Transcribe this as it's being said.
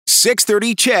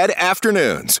6:30 CHED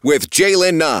Afternoons with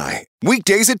Jaylen Nye.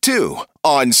 Weekdays at 2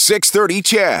 on 6:30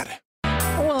 CHED.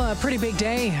 Well, a pretty big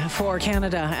day for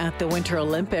Canada at the Winter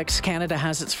Olympics. Canada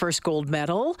has its first gold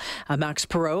medal. Max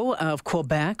Perot of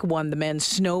Quebec won the men's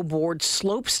snowboard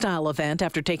slopestyle event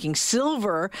after taking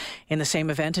silver in the same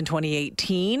event in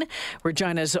 2018.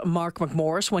 Regina's Mark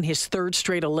McMorris won his third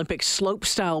straight Olympic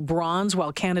slopestyle bronze,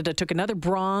 while Canada took another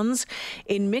bronze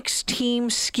in mixed team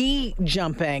ski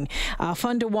jumping.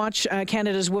 Fun to watch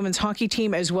Canada's women's hockey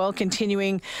team as well,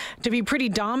 continuing to be pretty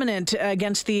dominant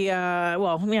against the,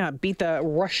 beat the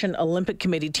Russian Olympic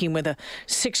Committee team with a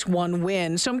 6-1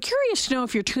 win. So I'm curious to know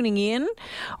if you're tuning in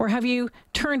or have you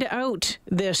turned out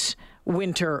this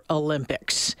Winter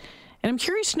Olympics? And I'm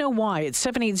curious to know why. It's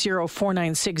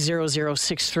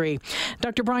 780-496-0063.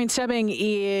 Dr. Brian Soebbing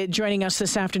is joining us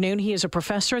this afternoon. He is a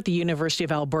professor at the University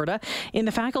of Alberta in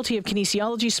the Faculty of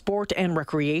Kinesiology, Sport and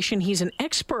Recreation. He's an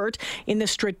expert in the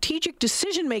strategic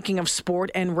decision-making of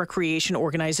sport and recreation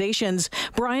organizations.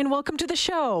 Brian, welcome to the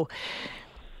show.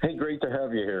 Hey, great to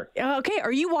have you here. Okay,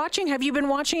 are you watching? Have you been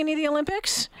watching any of the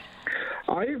Olympics?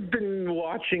 I've been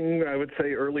watching, I would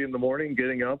say, early in the morning,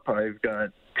 getting up. I've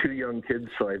got 2 young kids,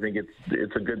 so I think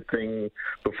it's a good thing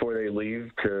before they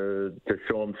leave to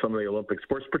show them some of the Olympic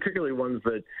sports, particularly ones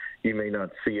that you may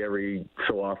not see every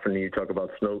so often. You talk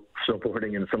about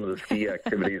snowboarding and some of the ski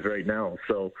activities right now.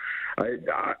 So I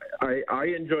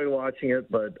enjoy watching it,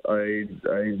 but I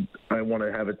want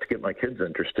to have it to get my kids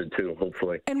interested too,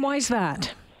 hopefully. And why is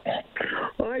that?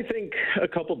 Well, I think a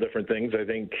couple different things. I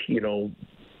think,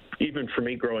 even for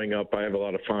me growing up, I have a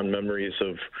lot of fond memories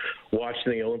of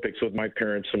watching the Olympics with my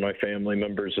parents and my family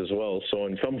members as well. So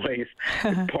in some ways,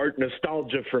 part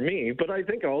nostalgia for me. But I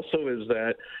think also is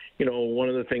that, one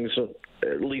of the things,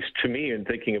 at least to me, in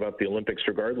thinking about the Olympics,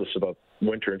 regardless about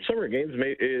winter and summer games,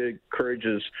 it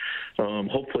encourages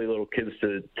hopefully little kids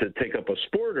to take up a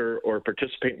sport or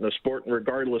participate in a sport. And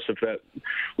regardless if that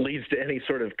leads to any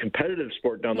sort of competitive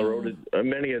sport down the road,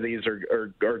 many of these are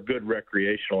good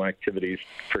recreational activities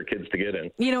for kids to get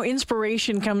in.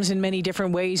 Inspiration comes in many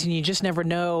different ways, and you just never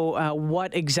know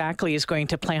what exactly is going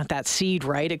to plant that seed,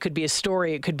 right? It could be a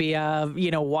story. It could be,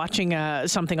 watching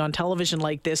something on television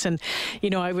like this. And,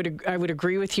 I would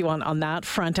agree with you on that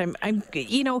front. I'm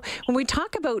when we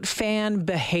talk about fan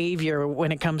behavior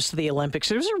when it comes to the Olympics,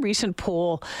 there's a recent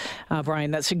poll,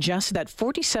 Brian, that suggested that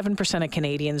 47% of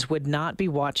Canadians would not be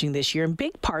watching this year, in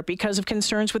big part because of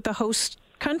concerns with the host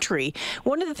country.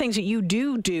 One of the things that you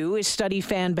do is study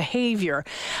fan behavior.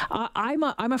 I'm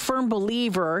a firm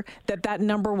believer that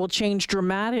number will change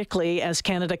dramatically as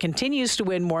Canada continues to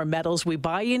win more medals. We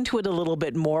buy into it a little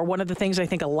bit more. One of the things I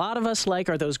think a lot of us like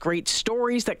are those great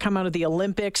stories that come out of the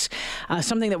Olympics,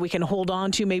 something that we can hold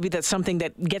on to. Maybe that's something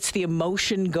that gets the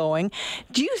emotion going.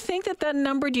 Do you think that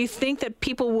number, do you think that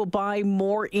people will buy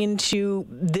more into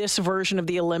this version of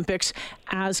the Olympics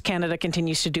as Canada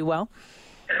continues to do well?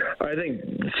 I think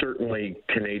certainly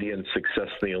Canadian success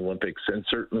in the Olympics, and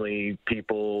certainly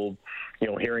people,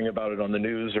 hearing about it on the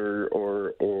news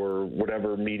or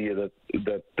whatever media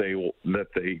that they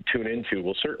tune into,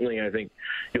 will certainly, I think,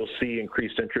 you'll see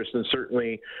increased interest, and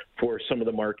certainly for some of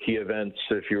the marquee events,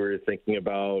 if you were thinking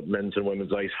about men's and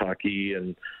women's ice hockey,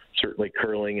 and certainly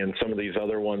curling, and some of these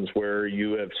other ones where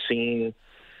you have seen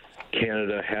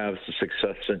Canada has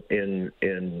success in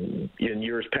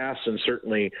years past, and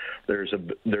certainly there's a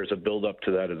build up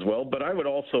to that as well. But I would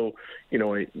also,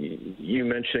 you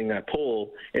mentioning that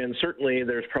poll, and certainly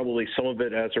there's probably some of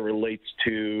it as it relates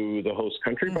to the host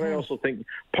country, but I also think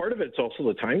part of it's also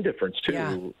the time difference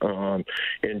too,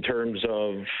 in terms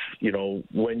of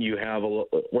when you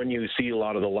see a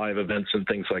lot of the live events and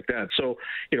things like that. So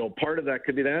part of that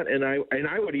could be that, and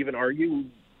I would even argue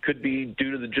could be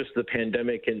due to just the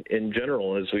pandemic in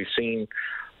general, as we've seen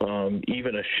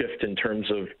even a shift in terms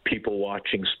of people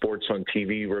watching sports on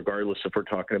TV, regardless if we're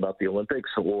talking about the Olympics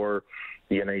or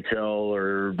the NHL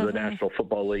or the National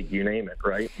Football League, you name it,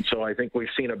 right? And so I think we've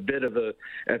seen a bit of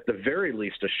at the very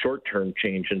least, a short-term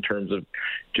change in terms of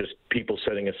just people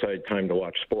setting aside time to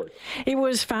watch sports. It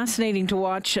was fascinating to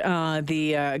watch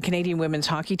the Canadian women's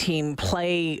hockey team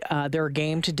play their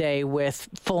game today with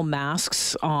full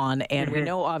masks on, and we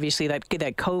know obviously that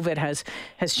COVID has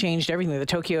changed everything. The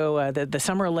Tokyo, the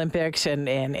Summer Olympics,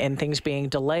 and things being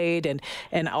delayed,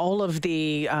 and all of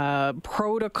the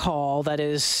protocol that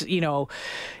is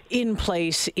in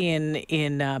place in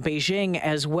Beijing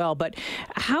as well. But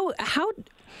how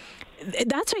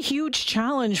that's a huge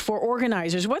challenge for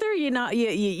organizers, whether you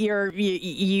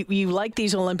like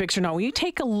these Olympics or not. When you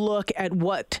take a look at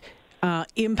what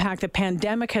impact the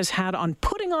pandemic has had on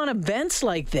putting on events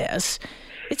like this,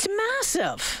 it's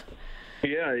massive.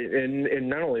 Yeah, and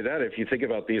not only that, if you think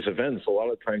about these events, a lot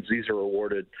of times these are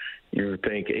awarded, you would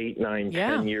think 8, 9,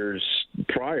 10 years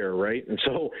prior, right? And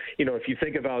so, if you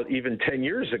think about even 10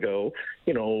 years ago,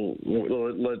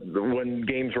 when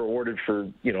games were awarded for,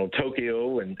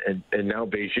 Tokyo and now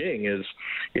Beijing is,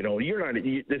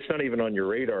 it's not even on your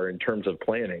radar in terms of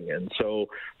planning. And so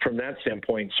from that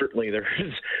standpoint, certainly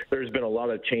there's been a lot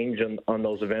of change on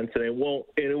those events, and it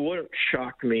wouldn't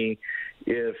shock me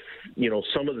if,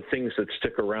 some of the things that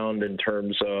stick around in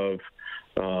terms of,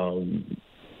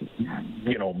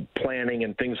 planning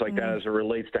and things like that as it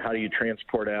relates to how do you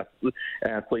transport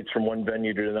athletes from one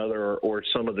venue to another, or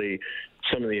some of the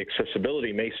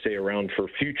accessibility may stay around for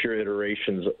future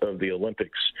iterations of the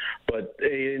Olympics. But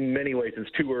in many ways, it's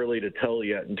too early to tell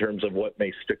yet in terms of what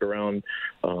may stick around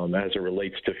as it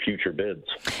relates to future bids.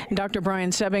 Dr. Brian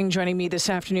Soebbing joining me this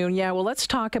afternoon. Yeah, well, let's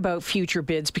talk about future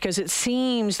bids, because it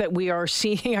seems that we are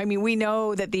seeing, we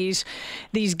know that these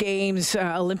games,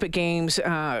 Olympic Games,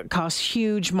 cost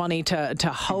huge money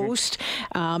to host,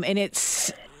 and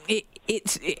it's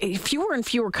fewer and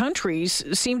fewer countries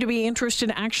seem to be interested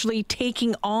in actually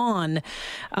taking on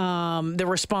the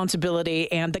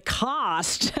responsibility and the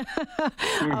cost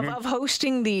of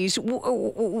hosting these.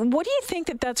 What do you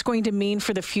think that's going to mean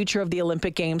for the future of the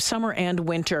Olympic Games, summer and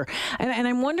winter? And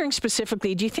I'm wondering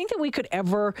specifically, do you think that we could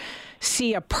ever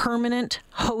see a permanent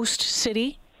host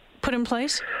city put in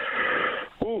place?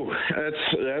 Ooh,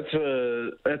 that's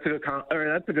a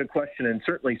good question, and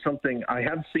certainly something I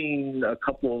have seen a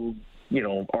couple,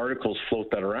 articles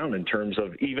float that around in terms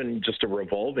of even just a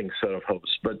revolving set of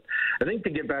hosts. But I think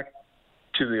to get back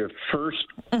to the first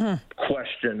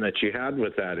question that you had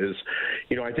with that is,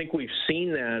 I think we've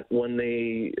seen that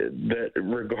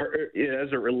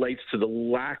as it relates to the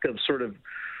lack of sort of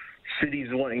cities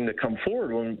wanting to come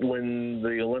forward when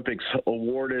the Olympics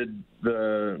awarded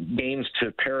the games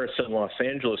to Paris and Los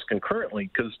Angeles concurrently,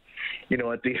 because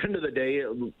at the end of the day,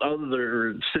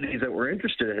 other cities that were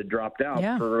interested had dropped out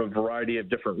for a variety of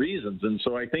different reasons. And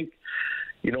so I think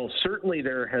certainly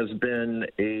there has been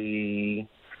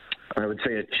I would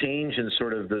say a change in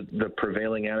sort of the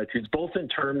prevailing attitudes, both in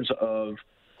terms of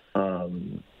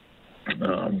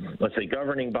let's say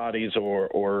governing bodies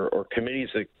or committees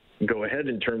that go ahead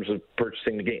in terms of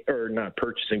purchasing the game, or not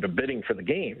purchasing, but bidding for the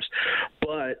games.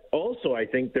 But also, I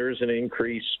think there's an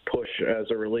increased push as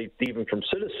it relates even from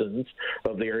citizens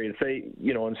of the area to say,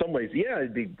 in some ways,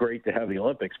 it'd be great to have the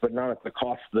Olympics, but not at the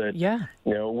cost that,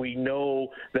 we know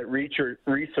that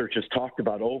research has talked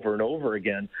about over and over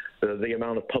again, the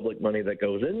amount of public money that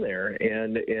goes in there.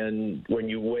 And when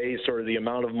you weigh sort of the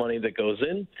amount of money that goes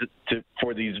in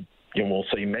for these, we'll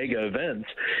say mega events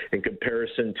in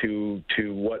comparison to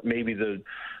what maybe the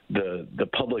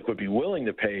public would be willing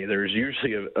to pay, there's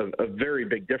usually a very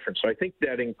big difference. So I think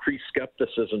that increased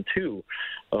skepticism too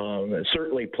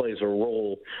certainly plays a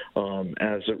role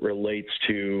as it relates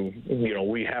to,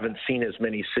 we haven't seen as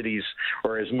many cities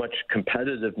or as much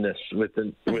competitiveness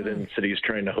within cities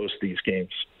trying to host these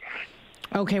games.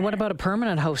 Okay, what about a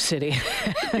permanent host city?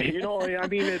 At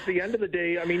the end of the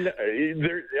day,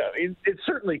 it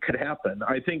certainly could happen.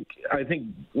 I think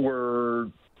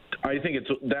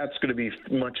that's going to be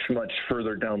much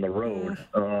further down the road,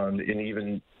 and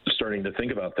even starting to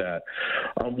think about that.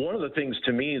 One of the things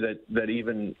to me that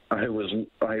even I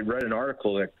read an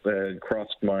article that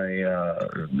crossed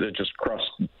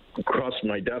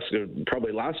my desk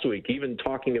probably last week, even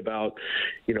talking about,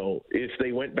 if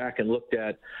they went back and looked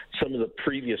at some of the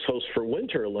previous hosts for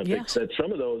Winter Olympics, that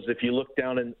some of those, if you look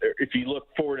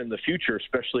forward in the future,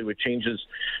 especially with changes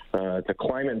to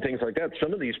climate and things like that,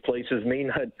 some of these places may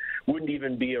not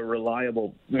even be a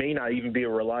reliable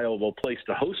place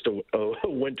to host a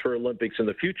Winter Olympics in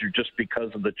the future, just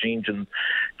because of the change in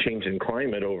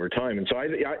climate over time. And so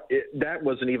that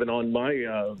wasn't even on my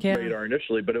radar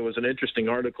initially, but it was an interesting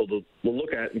article to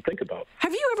look at and think about.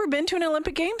 Have you ever been to an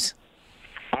Olympic Games?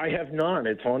 I have not.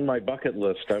 It's on my bucket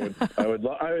list. It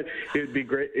would be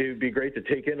great. It would be great to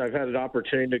take in. I've had an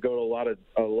opportunity to go to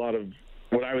a lot of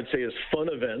what I would say is fun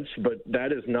events, but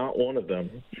that is not one of them.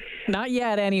 Not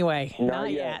yet, anyway.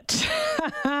 Not yet.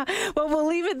 Well, we'll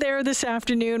leave it there this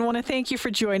afternoon. I want to thank you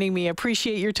for joining me.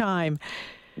 Appreciate your time.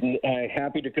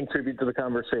 Happy to contribute to the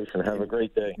conversation. Have a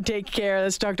great day. Take care.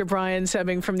 That's Dr. Brian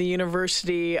Soebbing from the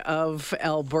University of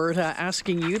Alberta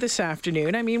asking you this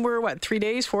afternoon. We're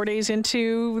 4 days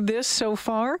into this so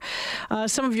far.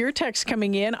 Some of your texts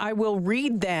coming in. I will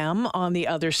read them on the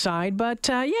other side. But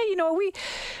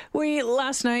we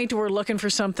last night were looking for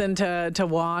something to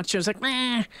watch. I was like,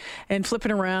 and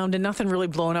flipping around, and nothing really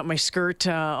blowing up my skirt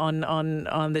on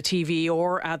the TV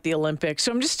or at the Olympics.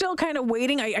 So I'm just still kind of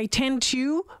waiting. I tend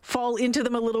to do fall into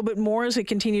them a little bit more as they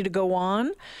continue to go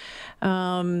on.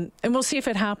 And we'll see if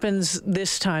it happens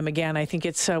this time again. I think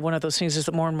it's one of those things is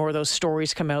that more and more of those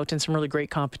stories come out and some really great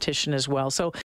competition as well. So